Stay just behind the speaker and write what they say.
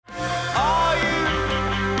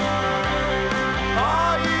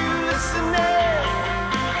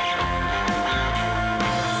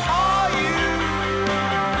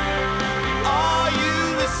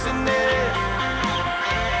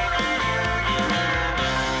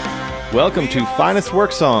Welcome to Finest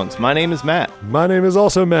Work Songs. My name is Matt. My name is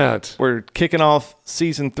also Matt. We're kicking off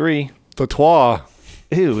season 3. The Trois.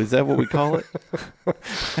 Ew, is that what we call it?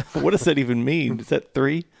 What does that even mean? Is that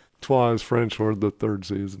 3? Trois is French for the third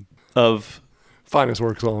season. Of Finest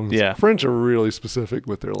Work Songs. Yeah. French are really specific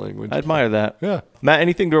with their language. I admire that. Yeah. Matt,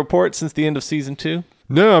 anything to report since the end of season 2?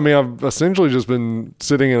 No, I mean, I've essentially just been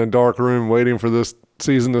sitting in a dark room waiting for this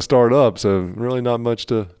season to start up, so really not much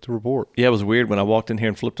to report. Yeah, it was weird when I walked in here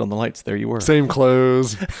and flipped on the lights. There you were. Same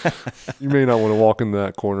clothes. You may not want to walk in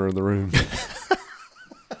that corner of the room.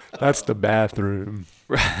 That's the bathroom.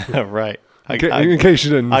 Right. In case you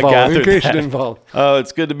didn't follow. gathered You that. didn't follow. Oh,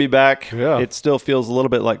 it's good to be back. Yeah. It still feels a little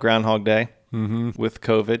bit like Groundhog Day with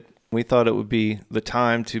COVID. We thought it would be the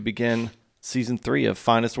time to begin season 3 of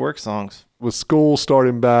Finest Work Songs. With school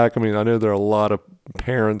starting back, I mean, I know there are a lot of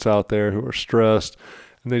parents out there who are stressed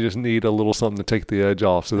and they just need a little something to take the edge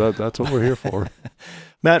off. So that's what we're here for.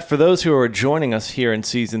 Matt, for those who are joining us here in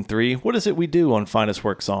season 3, what is it we do on Finest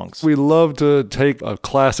Work Songs? We love to take a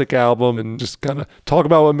classic album and just kind of talk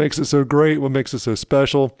about what makes it so great, what makes it so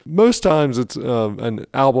special. Most times it's an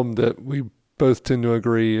album that we both tend to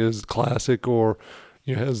agree is classic or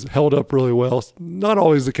has held up really well. Not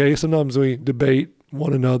always the case. Sometimes we debate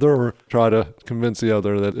one another or try to convince the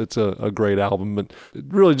other that it's a great album, but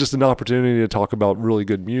really just an opportunity to talk about really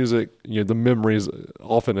good music, the memories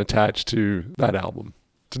often attached to that album.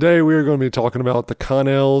 Today we are going to be talking about the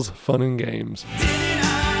Connells Fun and Games.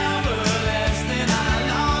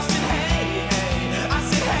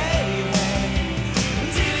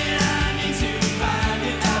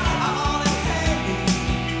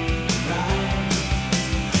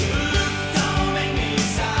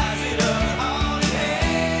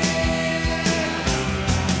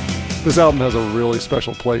 This album has a really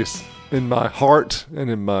special place in my heart and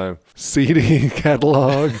in my CD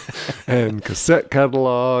catalog and cassette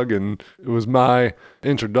catalog, and it was my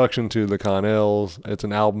introduction to the Connells. It's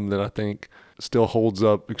an album that I think still holds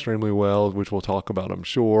up extremely well, which we'll talk about, I'm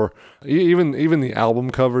sure. Even the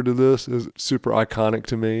album cover to this is super iconic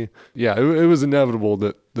to me. Yeah, it was inevitable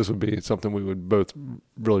that this would be something we would both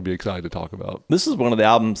really be excited to talk about. This is one of the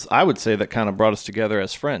albums, I would say, that kind of brought us together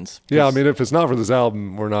as friends. Yeah, I mean, if it's not for this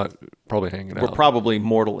album, we're not probably hanging out. We're probably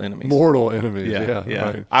mortal enemies. Mortal enemies, Yeah.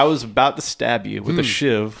 Right. I was about to stab you with a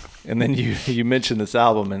shiv, and then you mentioned this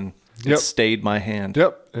album, and it stayed my hand.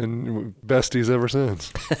 Yep, and besties ever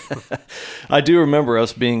since. I do remember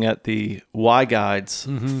us being at the Y Guides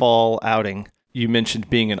fall outing. You mentioned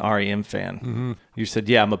being an REM fan. You said,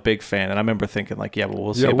 yeah, I'm a big fan. And I remember thinking like, yeah, well,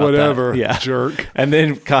 we'll see about whatever, that. Yeah, jerk. And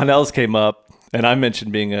then Connells came up, and I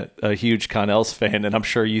mentioned being a huge Connells fan, and I'm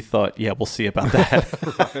sure you thought, yeah, we'll see about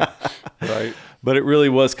that. Right. But it really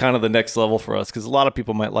was kind of the next level for us, because a lot of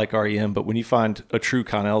people might like REM, but when you find a true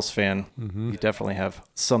Connells fan, you definitely have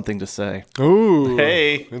something to say. Ooh.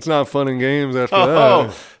 Hey. It's not fun and games after Oh,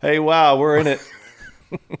 that. hey, wow, we're in it.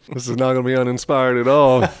 This is not going to be uninspired at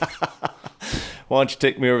all. Why don't you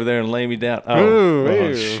take me over there and lay me down? Ooh, Oh,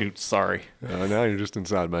 ew. shoot, sorry. Now you're just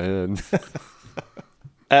inside my head.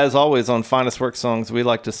 As always on Finest Work Songs, we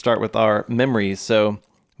like to start with our memories. So,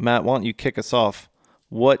 Matt, why don't you kick us off?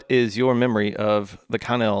 What is your memory of the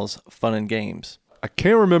Connells Fun and Games? I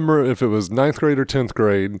can't remember if it was 9th grade or 10th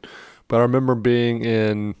grade, but I remember being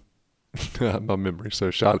in... My memory's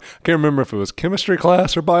so shot. I can't remember if it was chemistry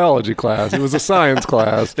class or biology class. It was a science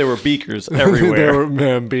class. There were beakers everywhere.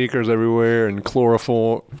 There were beakers everywhere and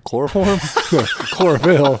chloroform. Chloroform?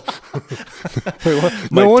 Chlorophyll. Wait,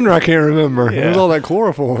 what? No wonder I can't remember. Yeah. It was all that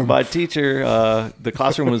chloroform. My teacher, the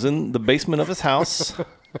classroom was in the basement of his house.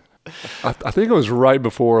 I think it was right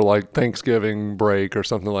before like Thanksgiving break or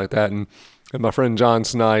something like that. And my friend John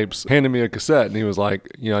Snipes handed me a cassette and he was like,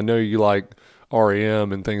 I know you like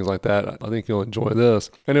REM and things like that. I think you'll enjoy this.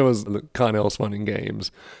 And it was the Connells Fun and Games.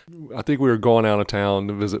 I think we were going out of town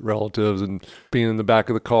to visit relatives and being in the back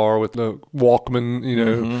of the car with the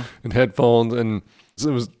Walkman, and headphones. And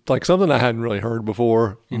it was like something I hadn't really heard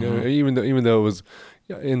before, even though it was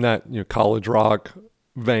in that college rock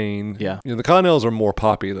vein. Yeah. The Connells are more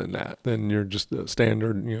poppy than that, than you're just a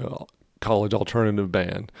standard, college alternative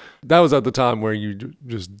band. That was at the time where you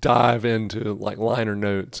just dive into like liner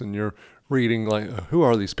notes and you're reading like who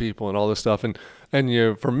are these people and all this stuff, and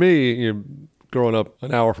for me, growing up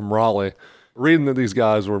an hour from Raleigh, reading that these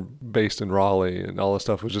guys were based in Raleigh and all this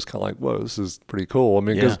stuff was just kind of like, whoa, this is pretty cool. I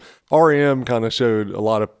mean, because REM kind of showed a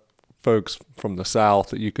lot of folks from the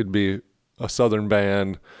South that you could be a Southern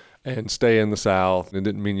band and stay in the South. It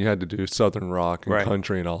didn't mean you had to do Southern rock and Right.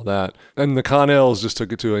 country and all that. And the Connells just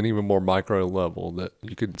took it to an even more micro level, that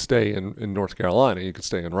you could stay in North Carolina, you could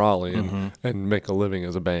stay in Raleigh and make a living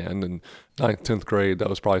as a band. And 9th, 10th grade, that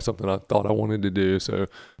was probably something I thought I wanted to do. So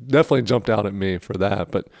definitely jumped out at me for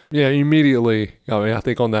that. But yeah, immediately, I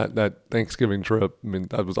think on that Thanksgiving trip,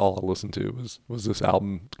 that was all I listened to was this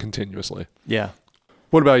album continuously. Yeah.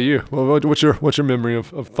 What about you? What's your memory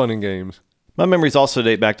of Fun and Games? My memories also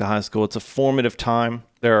date back to high school. It's a formative time.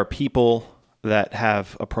 There are people that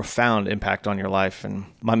have a profound impact on your life, and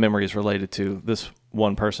my memory is related to this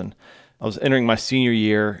one person. I was entering my senior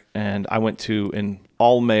year, and I went to an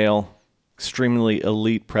all-male, extremely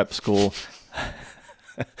elite prep school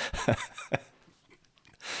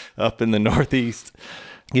up in the Northeast.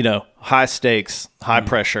 High stakes, high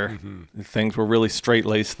pressure. Things were really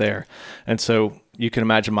straight-laced there. And so you can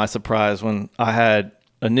imagine my surprise when I had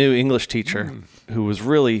a new English teacher who was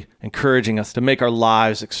really encouraging us to make our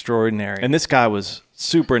lives extraordinary. And this guy was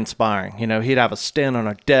super inspiring. He'd have us stand on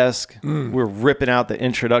our desk. We're ripping out the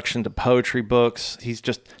introduction to poetry books. He's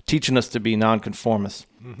just teaching us to be nonconformists.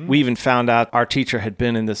 We even found out our teacher had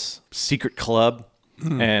been in this secret club,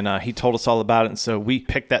 and he told us all about it. And so we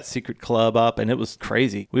picked that secret club up, and it was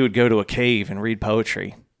crazy. We would go to a cave and read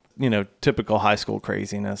poetry. Typical high school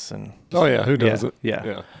craziness. And Oh yeah, who does it?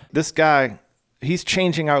 Yeah. This guy, he's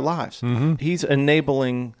changing our lives. He's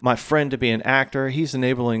enabling my friend to be an actor. He's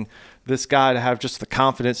enabling this guy to have just the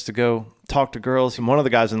confidence to go talk to girls. And one of the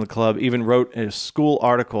guys in the club even wrote a school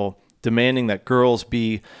article demanding that girls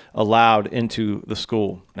be allowed into the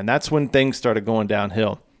school. And that's when things started going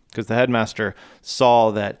downhill, because the headmaster saw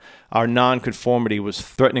that our nonconformity was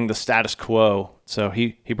threatening the status quo. So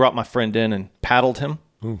he brought my friend in and paddled him.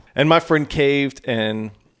 And my friend caved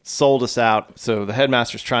and sold us out. So the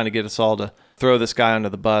headmaster's trying to get us all to throw this guy under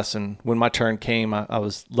the bus. And when my turn came, I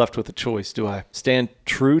was left with a choice. Do I stand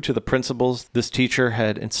true to the principles this teacher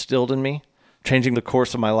had instilled in me, changing the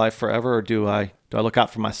course of my life forever, or do I look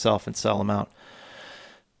out for myself and sell him out?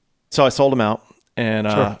 So I sold him out. And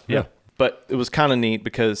Sure. Yeah. But it was kind of neat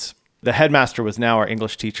because the headmaster was now our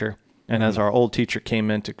English teacher. And as our old teacher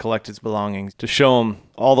came in to collect his belongings, to show him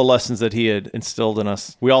all the lessons that he had instilled in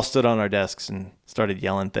us, we all stood on our desks and started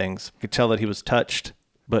yelling things. You could tell that he was touched,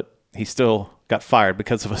 but he still got fired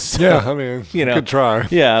because of us. Yeah, I mean, good try.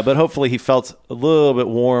 Yeah, but hopefully he felt a little bit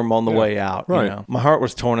warm on the way out. Right. My heart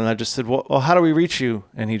was torn, and I just said, well, how do we reach you?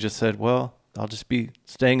 And he just said, well, I'll just be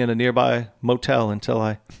staying in a nearby motel until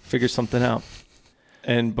I figure something out.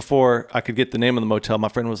 And before I could get the name of the motel, my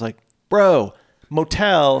friend was like, bro,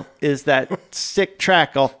 Motel is that sick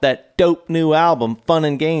track off that dope new album, Fun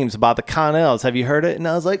and Games, by the Connells. Have you heard it? And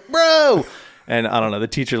I was like, bro. And I don't know, the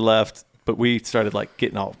teacher left, but we started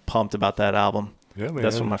getting all pumped about that album. Yeah, man.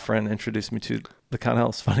 That's when my friend introduced me to the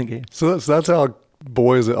Connells Fun and Games. So that's how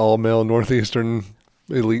boys at all male Northeastern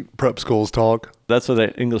elite prep schools talk. That's what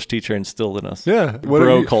that English teacher instilled in us. Yeah,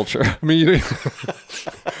 Bro culture. I mean,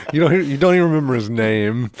 you don't even remember his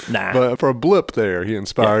name. Nah. But for a blip there, he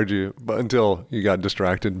inspired you. But until you got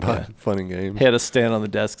distracted by Fun and Games. He had us stand on the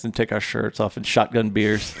desks and take our shirts off and shotgun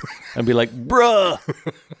beers and be like, bruh.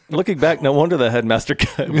 Looking back, no wonder the headmaster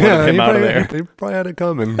wanted him out of there. He probably had it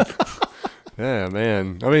coming. Yeah,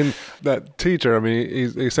 man. I mean, that teacher,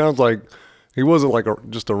 he sounds like he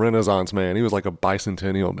wasn't just a Renaissance man. He was like a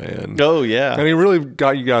bicentennial man. Oh, yeah. And he really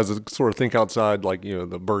got you guys to sort of think outside,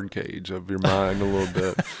 the birdcage of your mind a little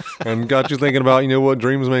bit, and got you thinking about, what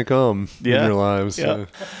dreams may come in your lives. Yeah.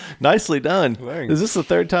 Nicely done. Thanks. Is this the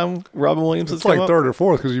third time Robin Williams has It's come like up? third or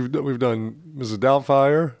fourth, because we've done Mrs.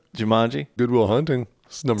 Doubtfire, Jumanji. Good Will Hunting.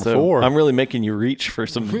 It's number So 4. I'm really making you reach for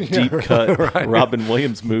some deep cut right. Robin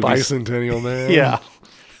Williams movies. Bicentennial man. Yeah.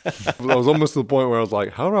 I was almost to the point where I was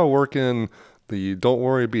like, how do I work in the "Don't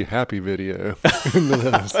Worry, Be Happy" video into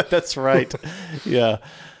this? That's right. Yeah.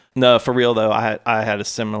 No, for real though, I had a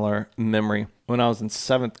similar memory. When I was in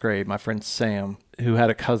 7th grade, my friend Sam, who had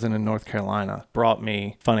a cousin in North Carolina, brought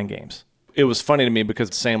me Fun and Games. It was funny to me because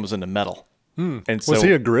Sam was into metal. And so, Was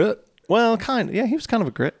he a grit? well, kind of. Yeah, he was kind of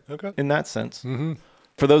a grit in that sense. Mm-hmm.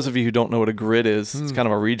 For those of you who don't know what a grit is, it's kind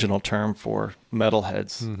of a regional term for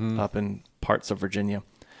metalheads up in parts of Virginia.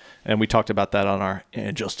 And we talked about that on our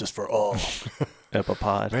And Justice for All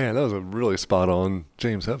Epipod. Man, that was a really spot on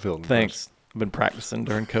James Hetfield. Thanks. I've been practicing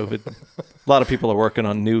during COVID. A lot of people are working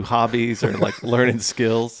on new hobbies or learning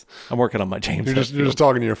skills. I'm working on my James You're just Hetfield.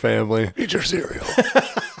 talking to your family. Eat your cereal.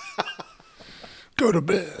 Go to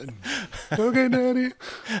bed. Okay, Daddy.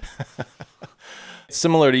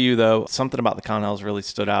 Similar to you, though, something about the Connells really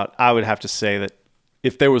stood out. I would have to say that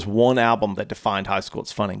if there was one album that defined high school,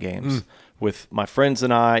 it's Fun and Games. With my friends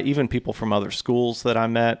and I, even people from other schools that I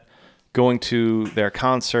met, going to their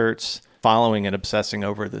concerts, following and obsessing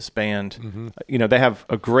over this band. You know, they have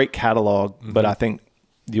a great catalog, but I think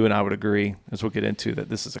you and I would agree, as we'll get into, that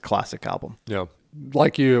this is a classic album. Yeah.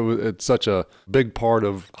 Like you, it's such a big part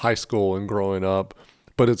of high school and growing up,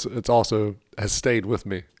 but it's also has stayed with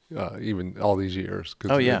me even all these years.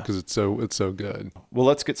 Because it's so good. Well,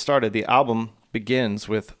 let's get started. The album begins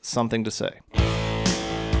with Something to Say.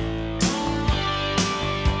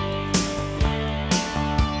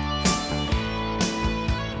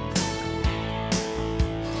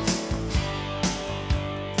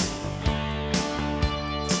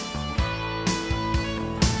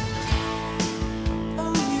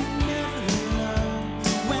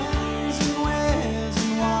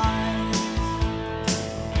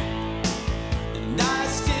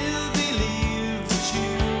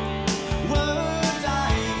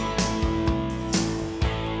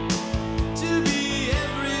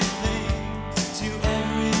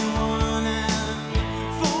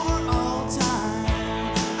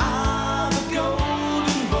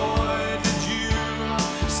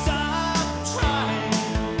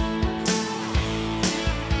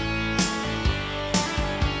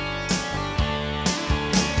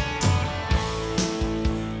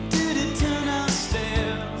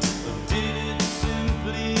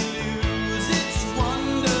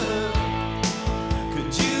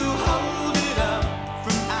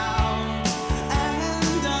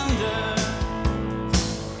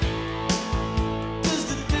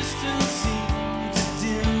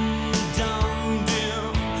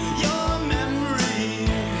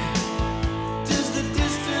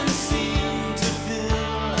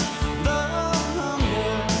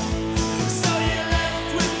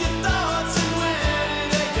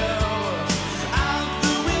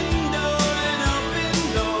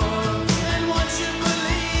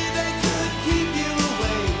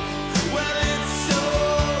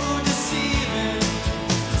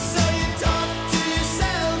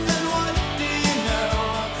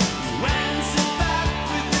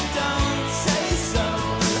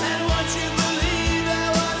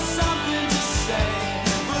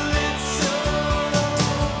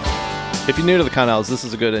 If you're new to the Connells, this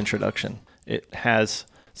is a good introduction. It has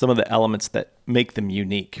some of the elements that make them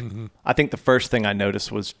unique. I think the first thing I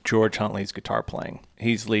noticed was George Huntley's guitar playing.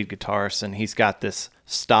 He's lead guitarist, and he's got this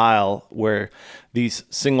style where these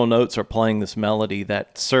single notes are playing this melody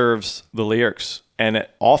that serves the lyrics, and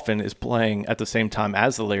it often is playing at the same time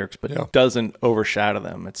as the lyrics, but it doesn't overshadow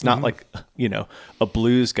them. It's not like, you know, a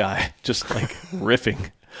blues guy just like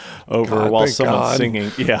riffing over while someone's singing.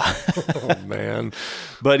 Yeah. Oh, man.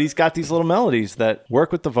 But he's got these little melodies that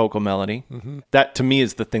work with the vocal melody. That, to me,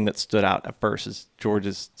 is the thing that stood out at first, is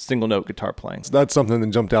George's single note guitar playing. That's something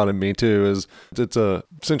that jumped out at me, too, is it's a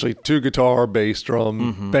essentially two guitar, bass,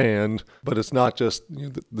 drum band, but it's not just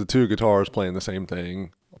the two guitars playing the same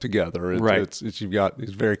thing together. It's you've got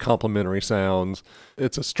these very complementary sounds.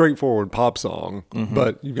 It's a straightforward pop song,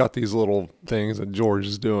 but you've got these little things that George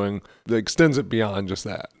is doing that extends it beyond just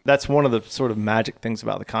that. That's one of the sort of magic things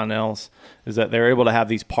about the Connells, is that they're able to have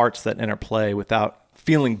these parts that interplay without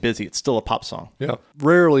feeling busy. It's still a pop song. Yeah.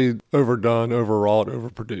 Rarely overdone, overwrought,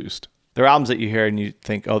 overproduced. There are albums that you hear and you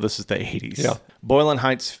think, oh, this is the 80s. Yeah. Boylan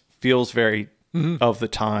Heights feels very of the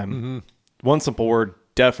time. One Simple Word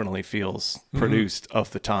definitely feels produced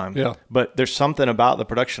of the time. Yeah. But there's something about the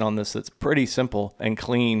production on this that's pretty simple and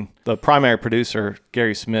clean. The primary producer,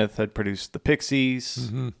 Gary Smith, had produced the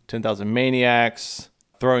Pixies, 10,000 Maniacs,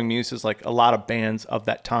 Throwing Muses, like a lot of bands of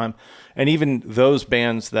that time. And even those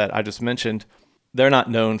bands that I just mentioned, they're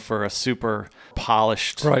not known for a super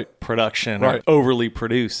polished production or overly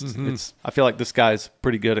produced. I feel like this guy's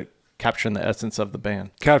pretty good at capturing the essence of the band,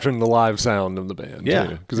 capturing the live sound of the band.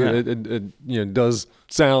 Because it does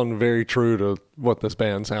sound very true to what this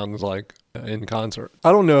band sounds like in concert.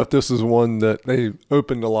 I don't know if this is one that they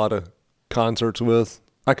opened a lot of concerts with.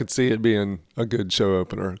 I could see it being a good show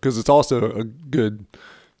opener because it's also a good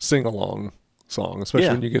sing-along song, especially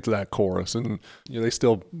when you get to that chorus. And they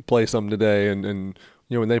still play some today, and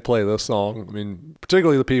when they play this song, I mean,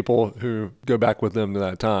 particularly the people who go back with them to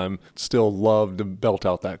that time still love to belt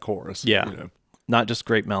out that chorus. Yeah. Not just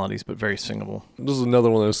great melodies, but very singable. This is another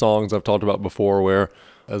one of those songs I've talked about before where,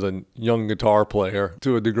 as a young guitar player,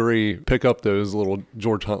 to a degree, pick up those little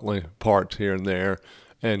George Huntley parts here and there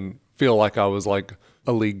and feel like I was like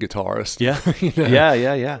a lead guitarist. Yeah.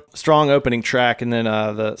 Yeah. Strong opening track. And then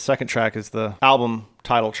the second track is the album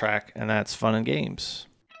title track, and that's Fun and Games.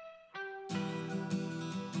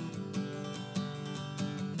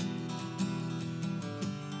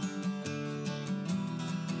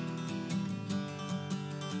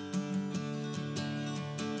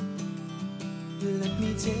 Let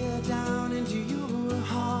me tear down into your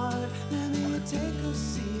heart. Let me take a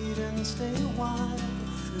seat and stay a while.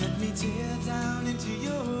 Let me tear down into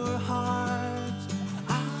your heart.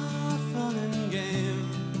 Our fun and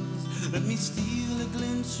games. Let me steal a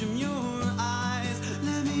glimpse from your eyes.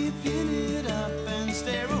 Let me pin it up and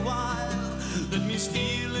stare a while. Let me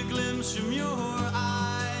steal a glimpse from your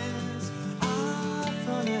eyes. Our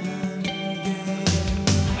fun and games.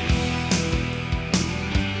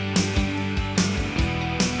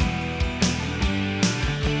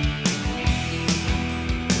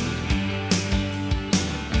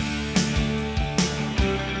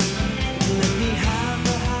 Let me have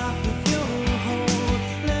a half of your whole.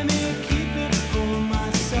 Let me keep it for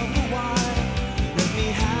myself a while. Let me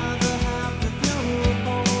have a half of your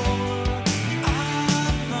whole.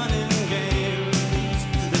 Our fun and games.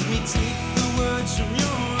 Let me take the words from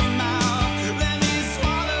your mouth. Let me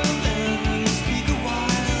swallow them and speak a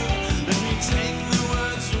while. Let me take the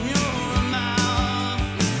words from your mouth.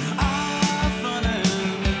 Our fun and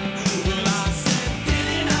well, I said,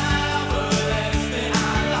 didn't I have a less than I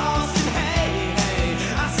lost it? Hey, hey,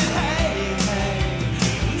 I said, hey, hey,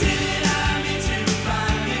 didn't I need to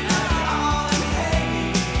find it all? And hey,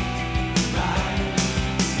 right,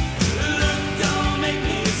 look, don't make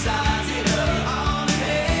me size it up on and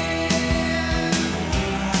hey,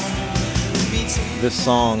 let me take This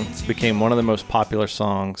song became one of the most popular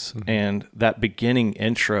songs, and that beginning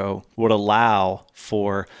intro would allow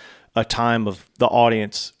for a time of the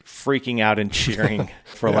audience freaking out and cheering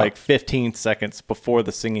for like 15 seconds before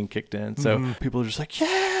the singing kicked in. So people are just like,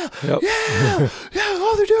 yeah, Yep. yeah,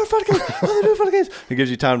 oh, they're doing fun games. Oh, they're doing fun games. It gives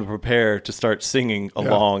you time to prepare to start singing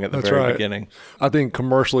along at the that's very right. beginning. I think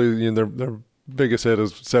commercially, you know, their biggest hit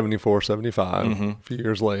is 74, 75 a few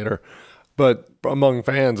years later. But among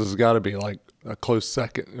fans, it's got to be like a close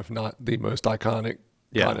second, if not the most iconic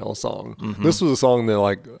Yeah. Connell song. This was a song that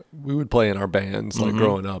like we would play in our bands like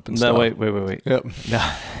growing up and No, stuff. wait. Yep.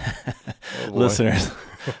 No. Listeners,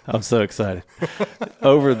 I'm so excited.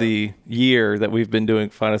 Over the year that we've been doing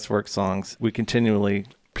Finest Work songs, we continually,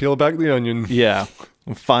 Peel back the onion.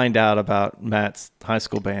 find out about Matt's high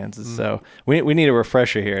school bands. And so we need a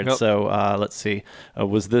refresher here. And Yep. so let's see.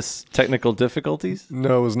 Was this technical difficulties?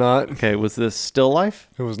 No, it was not. Okay. Was this Still Life?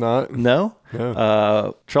 It was not. No.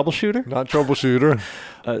 No. Troubleshooter? Not Troubleshooter.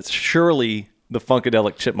 Surely the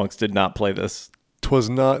Funkadelic Chipmunks did not play this. 'Twas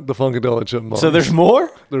not the Funkadelic Chipmunks. So there's more?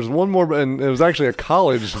 There's one more, and it was actually a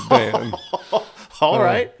college band. All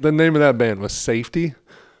right. The name of that band was Safety,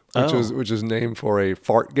 Oh. which is named for a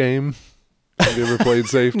fart game. Have you ever played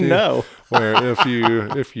Safety? No. Where if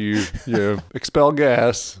you expel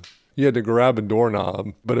gas, you had to grab a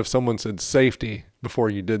doorknob, but if someone said safety before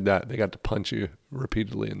you did that, they got to punch you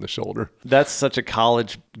repeatedly in the shoulder. That's such a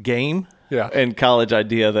college game. Yeah. And college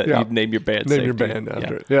idea that Yeah. you'd name your band Name your Safety. band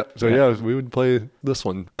after Yeah. it. Yeah. So yeah, we would play this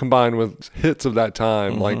one combined with hits of that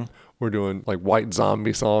time. Like we're doing like White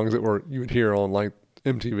Zombie songs that you would hear on like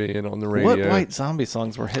MTV and on the radio. What white zombie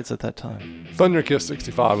songs were hits at that time? Thunder Kiss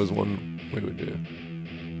 65 is one we would do.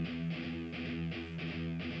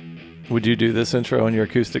 Would you do this intro on your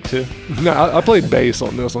acoustic too? No, I played bass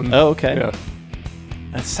on this one. Oh, okay. Yeah.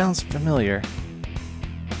 That sounds familiar.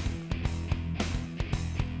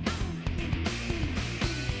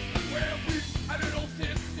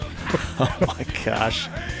 Oh my gosh.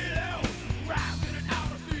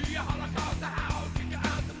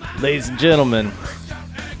 Ladies and gentlemen,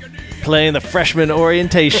 playing the freshman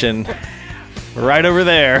orientation right over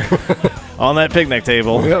there on that picnic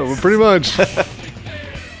table. Yeah, well, pretty much.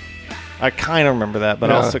 I kind of remember that,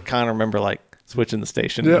 but I Yeah. also kind of remember like switching the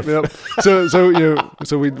station. Yep.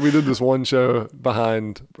 So we did this one show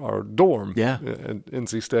behind our dorm. Yeah. At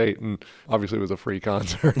NC State, and obviously it was a free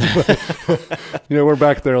concert. But, we're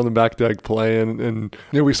back there on the back deck playing, and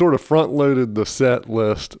we sort of front loaded the set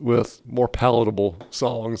list with more palatable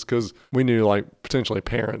songs because we knew like potentially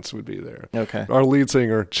parents would be there. Okay. Our lead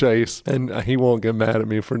singer Chase, and he won't get mad at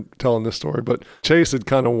me for telling this story, but Chase had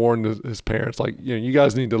kind of warned his parents, like, you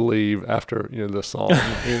guys need to leave after this song.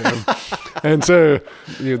 And so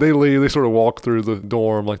they leave. They sort of walk through the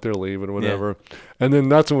dorm like they're leaving or whatever. Yeah. And then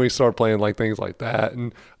that's when we start playing like things like that.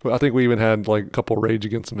 And I think we even had like a couple Rage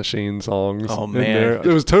Against the Machine songs. Oh, in man. there. It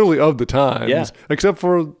was totally of the times. Yeah. Except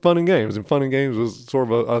for Fun and Games. And Fun and Games was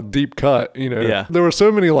sort of a deep cut. Yeah. There were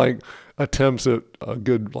so many like attempts at a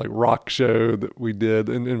good like rock show that we did.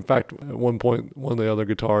 And in fact, at one point, one of the other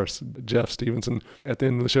guitarists, Jeff Stevenson, at the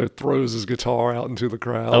end of the show throws his guitar out into the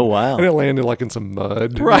crowd. Oh, wow. And it landed like in some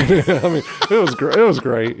mud. Right. I mean, it was great. It was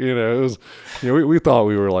great. It was, we thought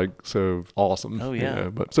we were like so awesome. Oh, yeah.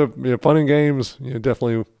 But so, Fun and Games,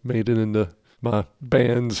 definitely made it into my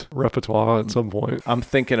band's repertoire at some point. I'm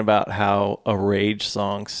thinking about how a Rage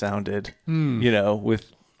song sounded,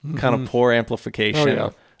 with kind of poor amplification. Oh, yeah.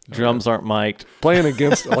 Drums aren't mic'd. Playing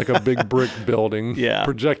against like a big brick building, Yeah.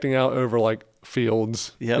 projecting out over like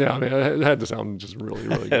fields. Yep. Yeah, I mean, it had to sound just really,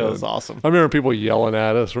 really good. It was awesome. I remember people yelling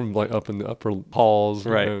at us from like up in the upper halls,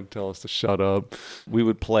 Right. tell us to shut up. We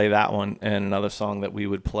would play that one, and another song that we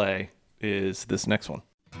would play is this next one.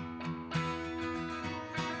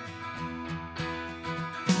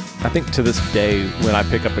 I think to this day, when I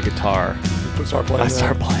pick up a guitar, Start playing. I that.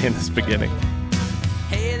 start playing this beginning.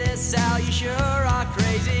 Hey there, Sal, you sure are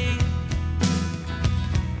crazy.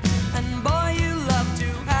 And boy, you love to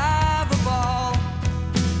have a ball.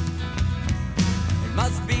 It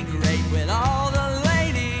must be great with all the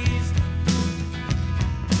ladies.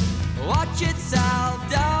 Watch it, Sal,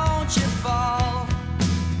 don't you fall.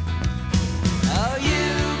 Oh,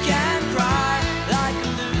 you can cry like a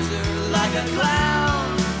loser, like a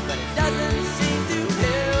clown, but it doesn't seem to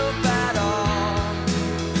help at all.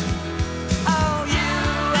 Oh, you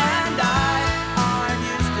and I aren't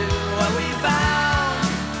used to what we found.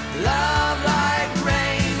 Love like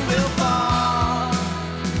rain will fall.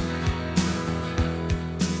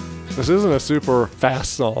 This isn't a super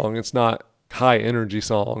fast song. It's not high energy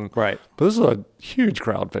song. Right. But this is a huge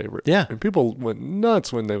crowd favorite. Yeah. And people went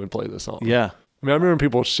nuts when they would play this song. Yeah. I mean, I remember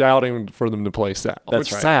people shouting for them to play Sal. That's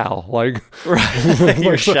Which right. Sal, like, Right.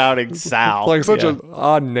 You're shouting Sal. like such Yeah. an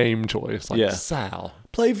odd name choice. Like Yeah. Sal.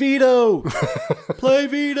 Play Vito. Play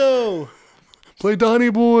Vito. Play Donny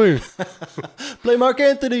Boy. Play Mark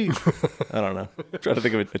Anthony. I don't know. I'm trying to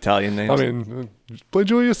think of Italian names. I mean, play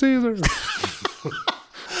Julius Caesar.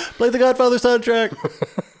 play the Godfather soundtrack.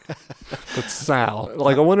 But Sal.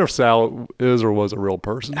 Like, I wonder if Sal is or was a real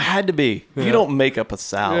person. Had to be. You don't make up a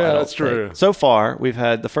Sal. Yeah, I don't that's true. think. So far, we've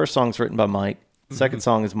had the first song's written by Mike. The second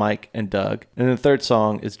song is Mike and Doug. And then the third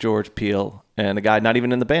song is George Peel and a guy not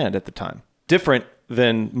even in the band at the time. Different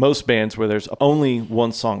than most bands where there's only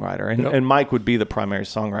one songwriter. And, Yep. and Mike would be the primary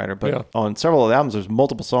songwriter. But Yeah. on several of the albums, there's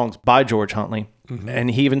multiple songs by George Huntley.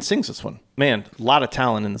 And he even sings this one. Man, a lot of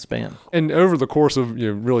talent in this band. And over the course of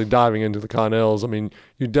really diving into the Connells, I mean,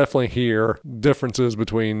 you definitely hear differences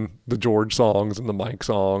between the George songs and the Mike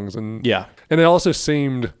songs. And Yeah. And it also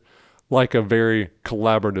seemed like a very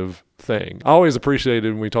collaborative thing. I always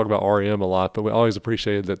appreciated when we talk about REM a lot, but we always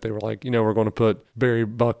appreciated that they were like, we're going to put Barry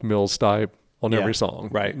Buck Mills Stipe on Yeah, every song,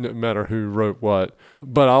 right. no matter who wrote what.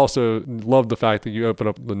 But I also love the fact that you open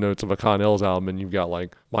up the notes of a Connells album and you've got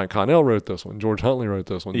like Mike Connell wrote this one, George Huntley wrote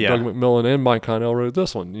this one, Yeah. Doug McMillan and Mike Connell wrote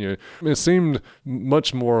this one. It seemed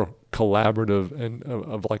much more collaborative and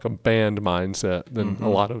of like a band mindset than a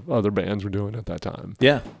lot of other bands were doing at that time.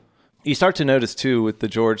 Yeah. You start to notice, too, with the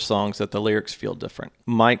George songs that the lyrics feel different.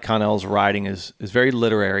 Mike Connell's writing is very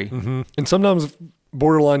literary. And sometimes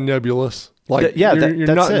borderline nebulous. Like, Yeah, you're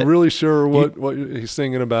that's not it. really sure what he's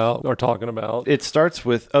singing about or talking about. It starts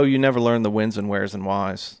with, oh, you never learned the wins and wheres and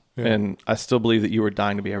whys. Yeah. And I still believe that you were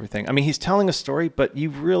dying to be everything. I mean, he's telling a story, but you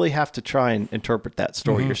really have to try and interpret that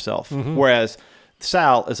story yourself. Whereas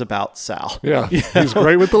Sal is about Sal. Yeah, he's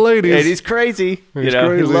great with the ladies. And he's crazy. He's He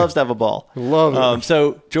crazy. loves to have a ball. Love it.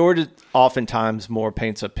 So George oftentimes more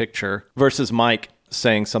paints a picture versus Mike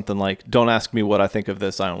saying something like, don't ask me what I think of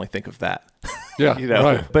this. I only think of that. Yeah,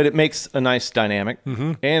 right. But it makes a nice dynamic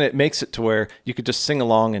and it makes it to where you could just sing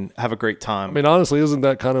along and have a great time. I mean, honestly, isn't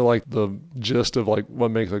that kind of like the gist of like what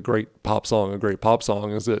makes a great pop song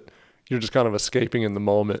is that you're just kind of escaping in the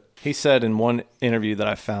moment. He said in one interview that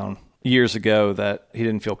I found years ago that he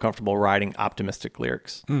didn't feel comfortable writing optimistic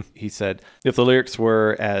lyrics. He said, if the lyrics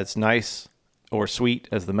were as nice or sweet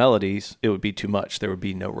as the melodies, it would be too much. There would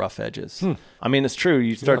be no rough edges. I mean, it's true.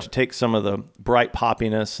 You start to take some of the bright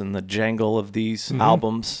poppiness and the jangle of these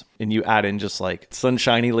albums and you add in just like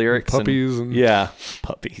sunshiny lyrics. Puppies and- yeah,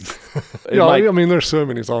 puppies. It Yeah, might- I mean, there's so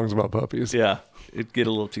many songs about puppies. yeah, it'd get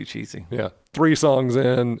a little too cheesy. Yeah. 3 songs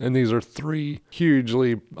in, and these are 3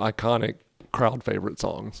 hugely iconic crowd favorite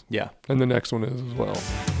songs. Yeah. And the next one is as well.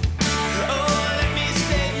 Oh, let me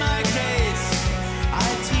state my case.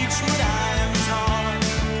 I teach what I am taught.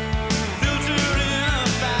 Filter in a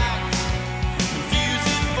fact, confuse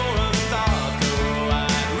it for a thought. Oh,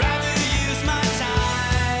 I'd rather use my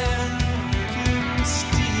time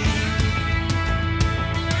steep.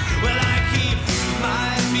 Well, I keep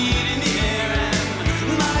my feet in the air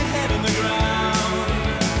and my head on the ground.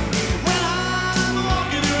 When I'm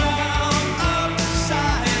walking around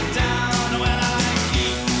upside down, well, I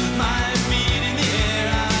keep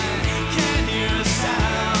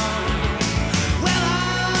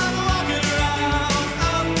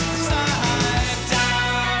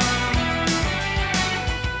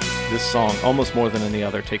song, almost more than any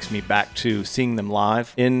other, takes me back to seeing them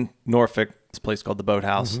live in Norfolk, this place called the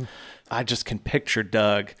Boathouse. I just can picture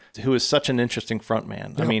Doug, who is such an interesting front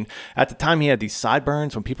man. I mean, at the time he had these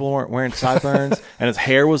sideburns when people weren't wearing sideburns and his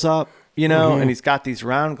hair was up, you know, and he's got these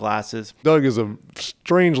round glasses. Doug is a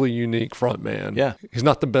strangely unique front man. Yeah. He's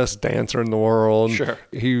not the best dancer in the world. Sure.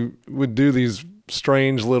 He would do these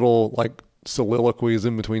strange little like soliloquies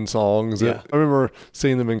in between songs. Yeah. I remember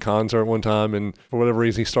seeing them in concert one time, and for whatever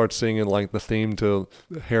reason he starts singing like the theme to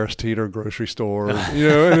Harris Teeter grocery store, you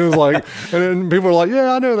know, and it was like, and then people were like,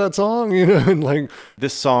 yeah, I know that song, you know, and like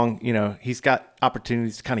This song, you know, he's got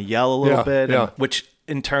opportunities to kind of yell a little bit, and, which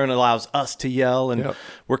in turn allows us to yell, and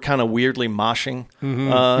we're kind of weirdly moshing. You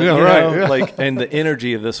know, like, and the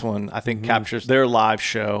energy of this one, I think, captures their live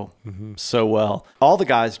show so well. All the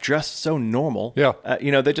guys dressed so normal.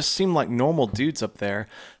 You know, they just seem like normal dudes up there.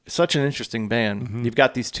 Such an interesting band. You've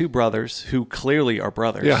got these two brothers who clearly are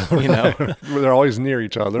brothers. You know, they're always near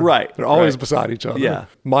each other. Right. They're always beside each other. Yeah.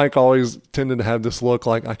 Mike always tended to have this look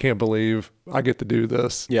like, I can't believe I get to do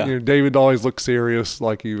this. Yeah. You know, David always looked serious,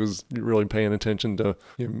 like he was really paying attention to,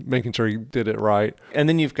 you know, making sure he did it right. And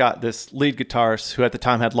then you've got this lead guitarist who at the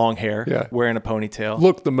time had long hair, wearing a ponytail.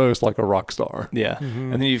 Looked the most like a rock star. Yeah.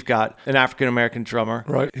 And then you've got an African-American drummer,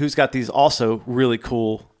 Right. who's got these also really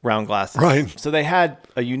cool round glasses. Right. So they had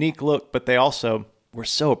a unique look, but they also were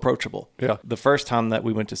so approachable. Yeah. The first time that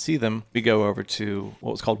we went to see them, we go over to what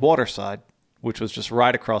was called Waterside, which was just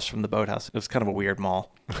right across from the Boathouse. It was kind of a weird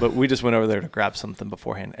mall, but we just went over there to grab something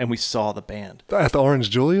beforehand, and we saw the band. At the Orange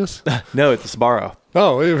Julius? No, at the Sbarro.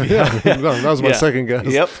 Oh, yeah. No, that was my Yeah. second guess.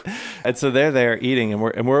 Yep. And so they're there eating, and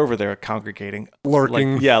we're over there congregating,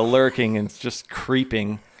 Lurking. lurking and just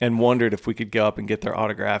creeping, and wondered if we could go up and get their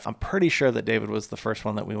autograph. I'm pretty sure that David was the first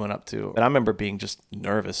one that we went up to, and I remember being just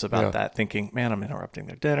nervous about that, thinking, "Man, I'm interrupting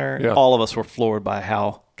their dinner." Yeah. All of us were floored by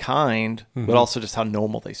how kind, but also just how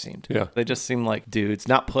normal they seemed. Yeah. They just seemed like dudes,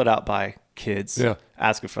 not put out by kids Yeah.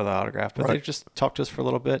 asking for the autograph, but they Right. just talked to us for a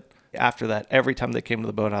little bit. After that, every time they came to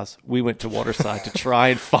the Boathouse, we went to Waterside to try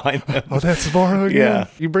and find them. Oh, that's Sbarro again? Yeah.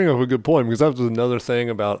 You bring up a good point, because that was another thing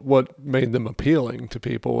about what made them appealing to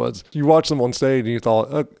people was you watch them on stage and you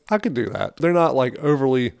thought, I could do that. They're not like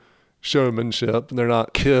overly showmanship. They're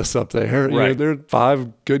not Kiss up there. You know, Right. they're five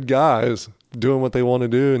good guys doing what they want to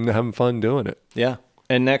do and having fun doing it. Yeah.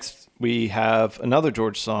 And next we have another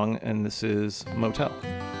George song, and this is Motel.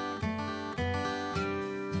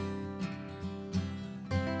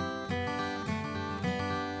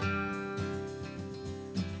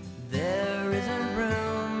 There isn't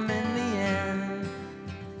room in the inn.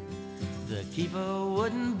 The keeper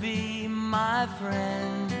wouldn't be my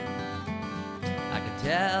friend. I could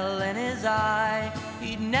tell in his eye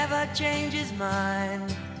he'd never change his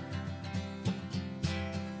mind.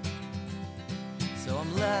 So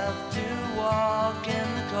I'm left to walk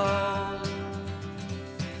in the cold.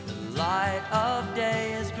 The light of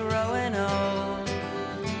day is growing old.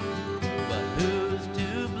 But who's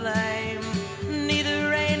to blame? Neither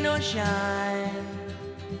rain nor shine.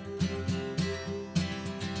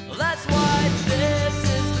 Well, that's why this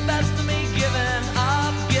is the best of me, given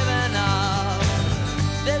up, given up.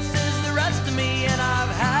 This is the rest of me, and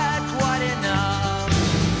I've had quite enough.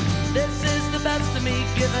 This is the best of me,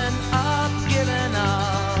 given up, given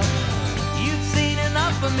up. You've seen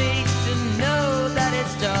enough of me to know that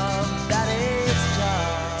it's tough, that it's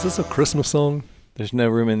tough. Is this a Christmas song? There's no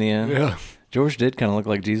room in the inn. Yeah. George did kind of look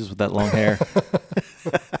like Jesus with that long hair.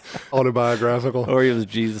 Autobiographical. Or he was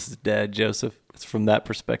Jesus' dad, Joseph. It's from that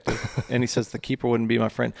perspective. And he says the keeper wouldn't be my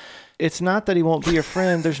friend. It's not that he won't be your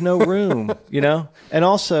friend. There's no room, you know? And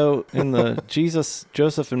also in the Jesus,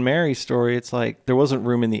 Joseph, and Mary story, it's like there wasn't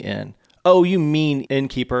room in the inn. Oh, you mean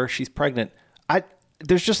innkeeper? She's pregnant.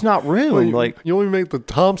 There's just not room. Well, you want me to make the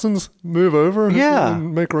Thompsons move over? Yeah.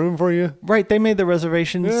 And make room for you? Right. They made the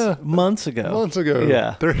reservations months ago. Months ago.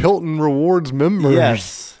 Yeah. They're Hilton Rewards members.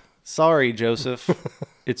 Yes. Sorry, Joseph.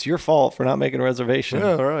 It's your fault for not making a reservation.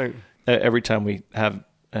 Yeah, right. Every time we have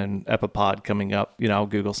an Epipod coming up, you know, I'll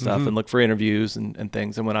Google stuff and look for interviews and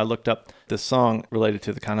things. And when I looked up this song related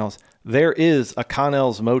to the Connells, there is a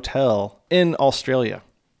Connells motel in Australia.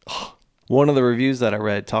 One of the reviews that I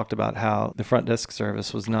read talked about how the front desk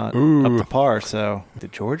service was not up to par. So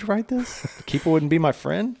did George write this? The keeper wouldn't be my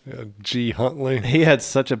friend? Yeah, G. Huntley. He had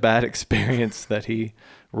such a bad experience that he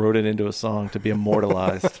wrote it into a song to be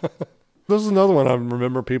immortalized. This is another one I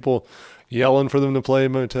remember people yelling for them to play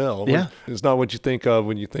Motel. Yeah. It's not what you think of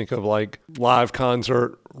when you think of like live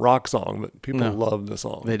concert rock song, but people No. love the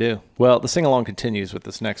song. They do. Well, the sing-along continues with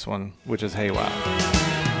this next one, which is Hey Wow.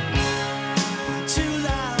 Too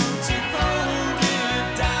loud to hold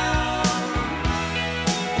you down,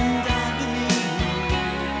 and I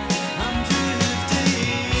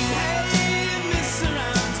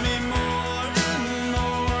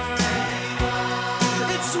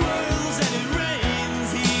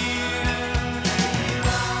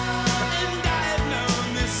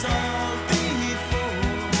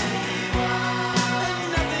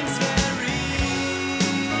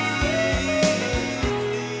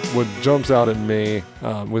what jumps out at me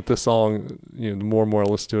with this song, the more and more I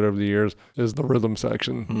listen to it over the years, is the rhythm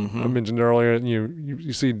section. I mentioned earlier,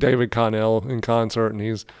 you see David Connell in concert, and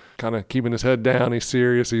he's kind of keeping his head down. He's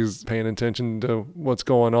serious. He's paying attention to what's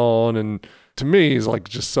going on, and to me, he's like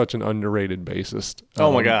just such an underrated bassist.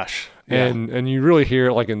 Oh my gosh! Yeah. And you really hear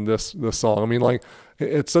it like in this song. I mean, like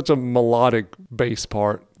it's such a melodic bass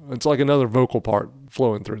part. It's like another vocal part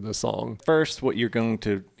flowing through this song. First, what you're going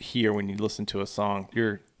to hear when you listen to a song,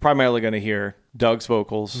 you're primarily going to hear Doug's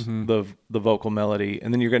vocals, the vocal melody,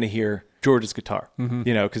 and then you're going to hear George's guitar.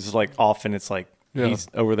 Because it's like often it's like he's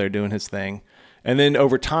over there doing his thing. And then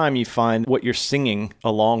over time, you find what you're singing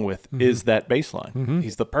along with is that bass line.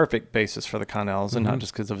 He's the perfect bassist for the Connells, and not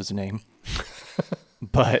just because of his name.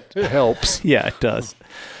 But it helps. Yeah, it does.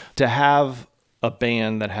 To have a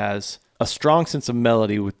band that has a strong sense of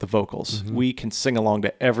melody with the vocals, we can sing along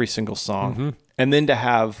to every single song. And then to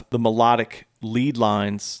have the melodic lead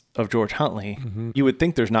lines of George Huntley, you would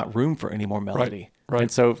think there's not room for any more melody. Right.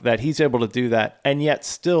 And so that he's able to do that and yet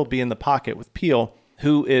still be in the pocket with Peel,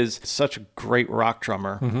 who is such a great rock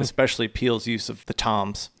drummer, especially Peel's use of the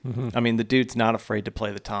toms. I mean, the dude's not afraid to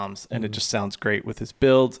play the toms, and it just sounds great with his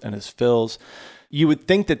builds and his fills. You would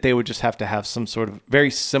think that they would just have to have some sort of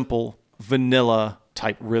very simple vanilla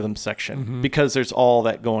type rhythm section because there's all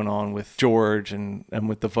that going on with George and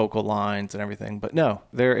with the vocal lines and everything. But no,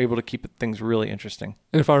 they're able to keep things really interesting.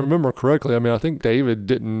 And if I remember correctly, I mean, I think David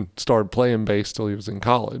didn't start playing bass till he was in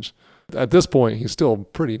college. At this point, he's still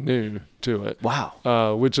pretty new to it.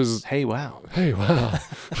 Wow. Which is... Hey, wow. Hey, wow.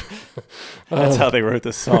 That's how they wrote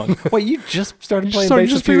this song. Wait, you just started playing started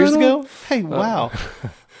bass a just few years picking it ago? Hey, wow.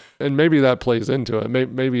 And maybe that plays into it.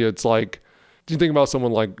 Maybe it's like... Do you think about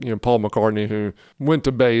someone like Paul McCartney, who went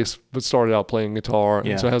to bass but started out playing guitar,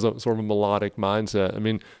 and so has a sort of a melodic mindset? I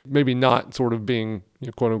mean, maybe not sort of being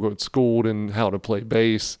quote unquote schooled in how to play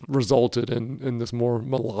bass resulted in this more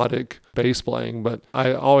melodic bass playing. But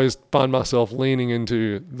I always find myself leaning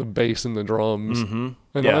into the bass and the drums in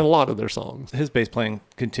a lot of their songs. His bass playing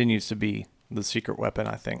continues to be the secret weapon,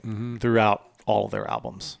 I think, throughout all of their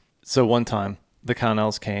albums. So one time, the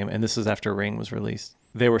Connells came, and this is after Ring was released.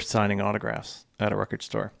 They were signing autographs at a record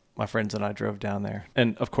store. My friends and I drove down there.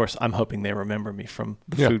 And, of course, I'm hoping they remember me from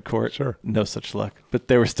the food court. Sure. No such luck. But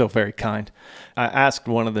they were still very kind. I asked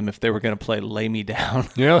one of them if they were going to play Lay Me Down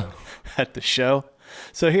at the show.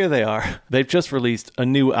 So here they are. They've just released a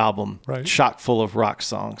new album, chock full of rock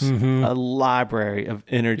songs, a library of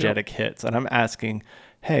energetic hits. And I'm asking,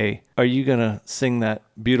 hey, are you going to sing that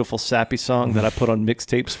beautiful sappy song that I put on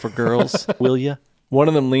mixtapes for girls? Will you? One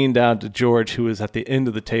of them leaned down to George, who was at the end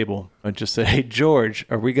of the table, and just said, hey, George,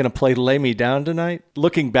 are we going to play Lay Me Down tonight?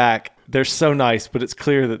 Looking back, they're so nice, but it's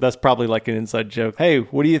clear that that's probably like an inside joke. Hey,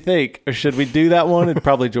 what do you think? Or should we do that one? And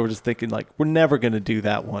probably George is thinking, like, we're never going to do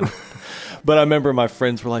that one. But I remember my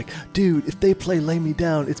friends were like, dude, if they play Lay Me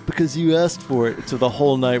Down, it's because you asked for it. So the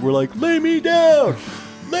whole night we're like, lay me down,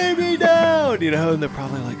 lay me down, and they're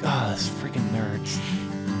probably like, those freaking nerds.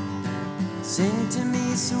 Sing to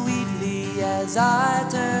me sweetly as I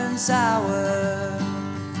turn sour.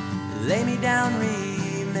 Lay me down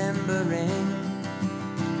remembering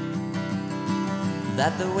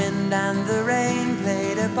that the wind and the rain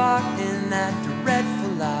played a part in that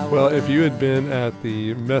dreadful hour. Well, if you had been at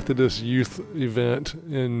the Methodist Youth event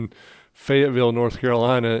in Fayetteville, North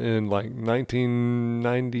Carolina in like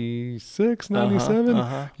 1996,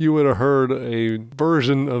 97, you would have heard a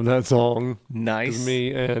version of that song. Nice.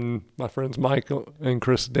 Me and my friends Michael and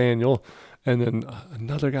Chris Daniel, and then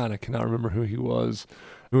another guy, and I cannot remember who he was,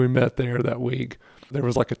 who we met there that week. There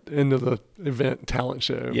was like an end of the event talent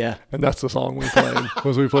show. Yeah. And that's the song we played.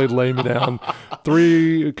 We played Lay Me Down.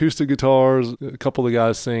 3 acoustic guitars, a couple of the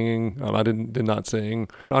guys singing. I did not sing.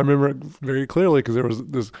 I remember it very clearly because there was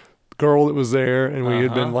this girl that was there, and we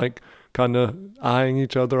had been like kind of eyeing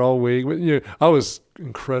each other all week. But I was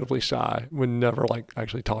incredibly shy, would never like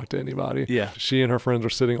actually talk to anybody. Yeah. She and her friends were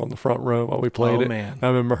sitting on the front row while we played it. Man. I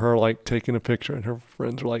remember her like taking a picture, and her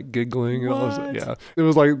friends were like giggling. And it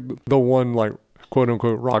was like the one like quote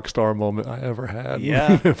unquote rock star moment I ever had.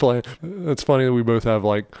 Yeah. Playing. It's funny that we both have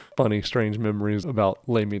like funny, strange memories about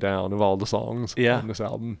Lay Me Down of all the songs on this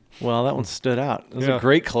album. Well, that one stood out. It was a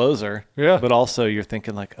great closer. Yeah. But also you're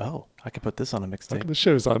thinking like, oh, I could put this on a mixtape. This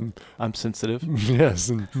shows I'm sensitive. Yes,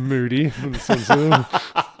 and moody and sensitive.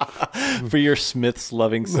 For your Smiths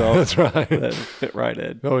loving self. That's right. That fit right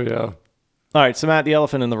in. Oh, yeah. All right, so Matt, the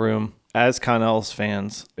elephant in the room, as Connells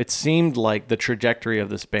fans, it seemed like the trajectory of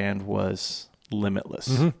this band was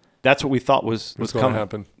limitless. That's what we thought was What's gonna coming.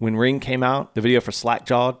 happen. When Ring came out, the video for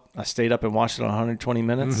Slackjawed, I stayed up and watched it on 120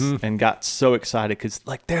 minutes and got so excited because,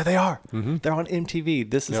 like, there they are. They're on MTV.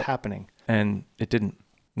 This is happening. And it didn't.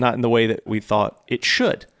 Not in the way that we thought it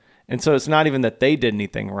should. And so it's not even that they did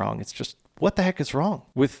anything wrong. It's just, what the heck is wrong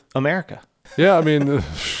with America? Yeah, I mean,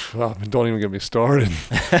 well, don't even get me started.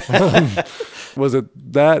 Was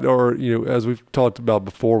it that, or, as we've talked about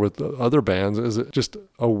before with the other bands, is it just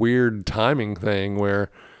a weird timing thing where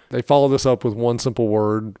they followed this up with One Simple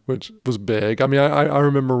Word, which was big. I mean, I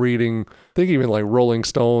remember reading, I think even like Rolling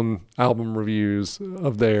Stone album reviews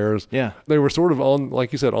of theirs. Yeah. They were sort of on,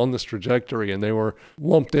 like you said, on this trajectory, and they were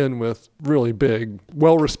lumped in with really big,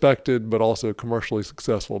 well-respected, but also commercially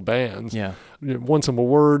successful bands. Yeah. One Simple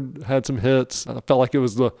Word had some hits. I felt like it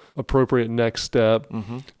was the appropriate next step.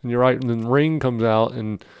 And you're right. And then Ring comes out,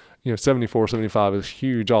 and 74, 75 is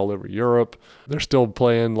huge all over Europe. They're still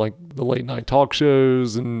playing like the late night talk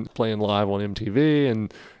shows and playing live on MTV,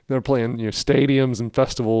 and they're playing stadiums and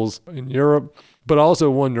festivals in Europe. But I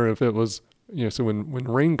also wonder if it was so when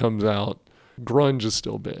Ring comes out, grunge is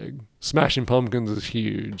still big. Smashing Pumpkins is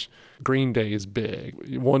huge. Green Day is big.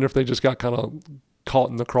 You wonder if they just got kind of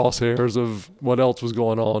caught in the crosshairs of what else was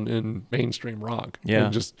going on in mainstream rock. Yeah.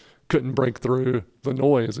 And just couldn't break through the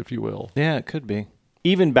noise, if you will. Yeah, it could be.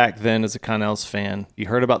 Even back then, as a Connells fan, you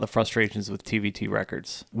heard about the frustrations with TVT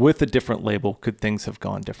Records. With a different label, could things have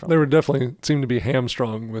gone differently? They were definitely seemed to be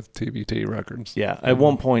hamstrung with TVT Records. Yeah, at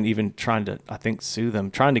one point, even trying to, I think, sue them,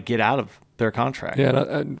 trying to get out of their contract. Yeah,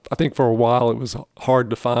 and I think for a while it was hard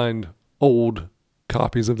to find old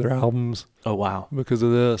copies of their albums Oh, wow. because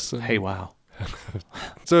of this. And Hey, wow.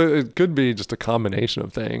 so it could be just a combination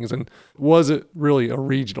of things. And was it really a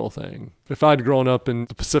regional thing? If I'd grown up in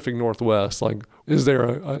the Pacific Northwest, like, is there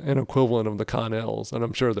an equivalent of the Connells? And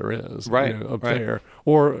I'm sure there is, Right, up right. there.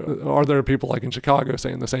 Or are there people like in Chicago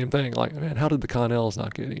saying the same thing? Like, man, how did the Connells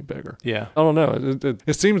not get any bigger? Yeah. I don't know.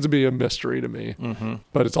 It seems to be a mystery to me,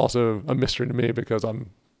 but it's also a mystery to me because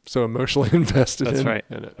I'm so emotionally invested That's right.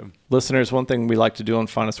 in it. Listeners, one thing we like to do on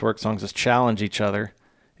Finest Work Songs is challenge each other.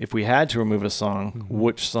 If we had to remove a song,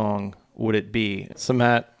 which song would it be? So,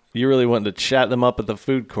 Matt, you really wanted to chat them up at the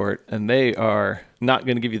food court, and they are not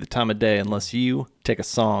going to give you the time of day unless you take a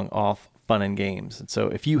song off Fun and Games. And so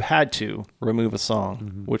if you had to remove a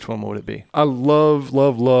song, which one would it be? I love,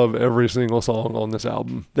 love, love every single song on this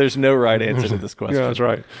album. There's no right answer to this question. Yeah, that's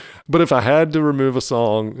right. But if I had to remove a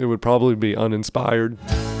song, it would probably be Uninspired.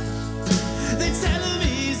 They tell him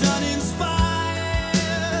he's uninspired.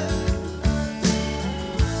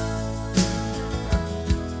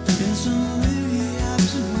 In some really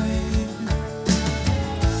absent way.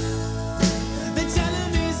 They tell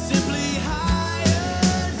him he's simply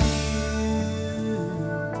hired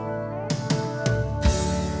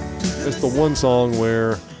here. It's the one song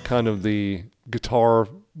where kind of the guitar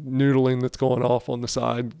noodling that's going off on the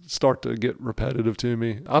side start to get repetitive to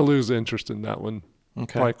me. I lose interest in that one.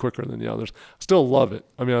 Okay. Probably quicker than the others. Still love it.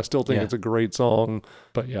 I mean, I still think Yeah. it's a great song.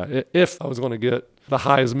 But yeah, if I was going to get the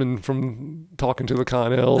Heisman from talking to the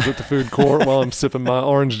Connells at the food court while I'm sipping my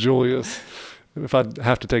Orange Julius, if I'd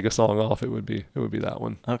have to take a song off, it would be that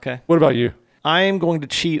one. Okay. What about you? I am going to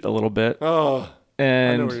cheat a little bit. Oh, I know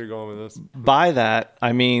And where you're going with this. by that,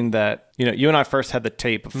 I mean that, you and I first had the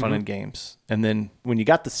tape of Fun and Games. And then when you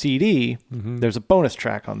got the CD, there's a bonus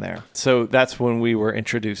track on there. So that's when we were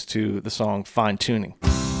introduced to the song Fine Tuning.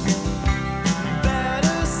 Better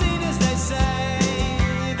seen as they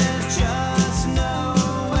say, there's just no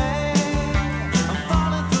way. I'm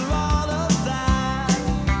falling through all of that.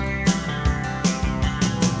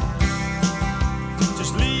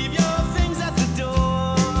 Just leave your things at the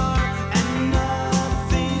door and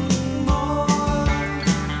nothing more.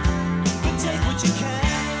 But take what you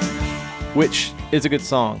can. Which is a good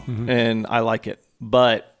song, and I like it.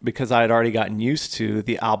 But because I had already gotten used to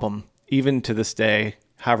the album, even to this day,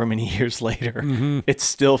 however many years later, it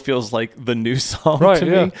still feels like the new song Right, to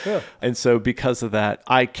yeah, me. yeah. And so because of that,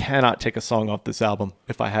 I cannot take a song off this album.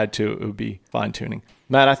 If I had to, it would be Fine Tuning.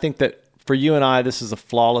 Matt, I think that for you and I, this is a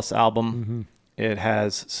flawless album. It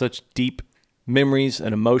has such deep memories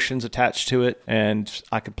and emotions attached to it, and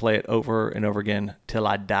I could play it over and over again till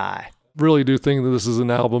I die. Really do think that this is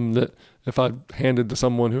an album that if I handed to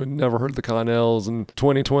someone who had never heard the Connells in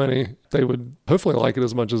 2020, they would hopefully like it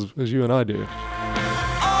as much as you and I do.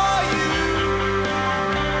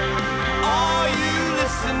 Are you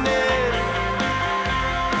listening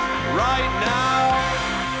right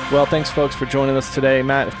now? Well, thanks, folks, for joining us today.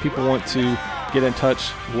 Matt, if people want to get in touch,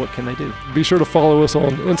 what can they do? Be sure to follow us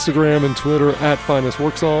on Instagram and Twitter at Finest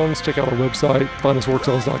Work Songs. Check out our website,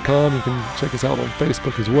 finestworksongs.com. You can check us out on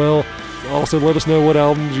Facebook as well. Also, let us know what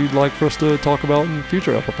albums you'd like for us to talk about in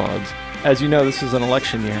future Epipods. As you know, this is an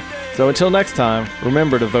election year. So until next time,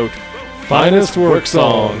 remember to vote Finest Work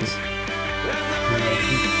Songs.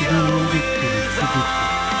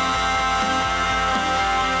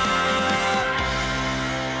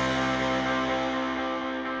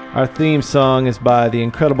 Our theme song is by the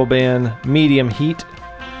incredible band Medium Heat.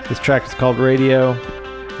 This track is called Radio,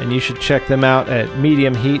 and you should check them out at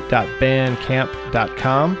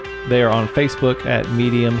mediumheat.bandcamp.com. They are on Facebook at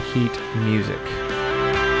Medium Heat Music.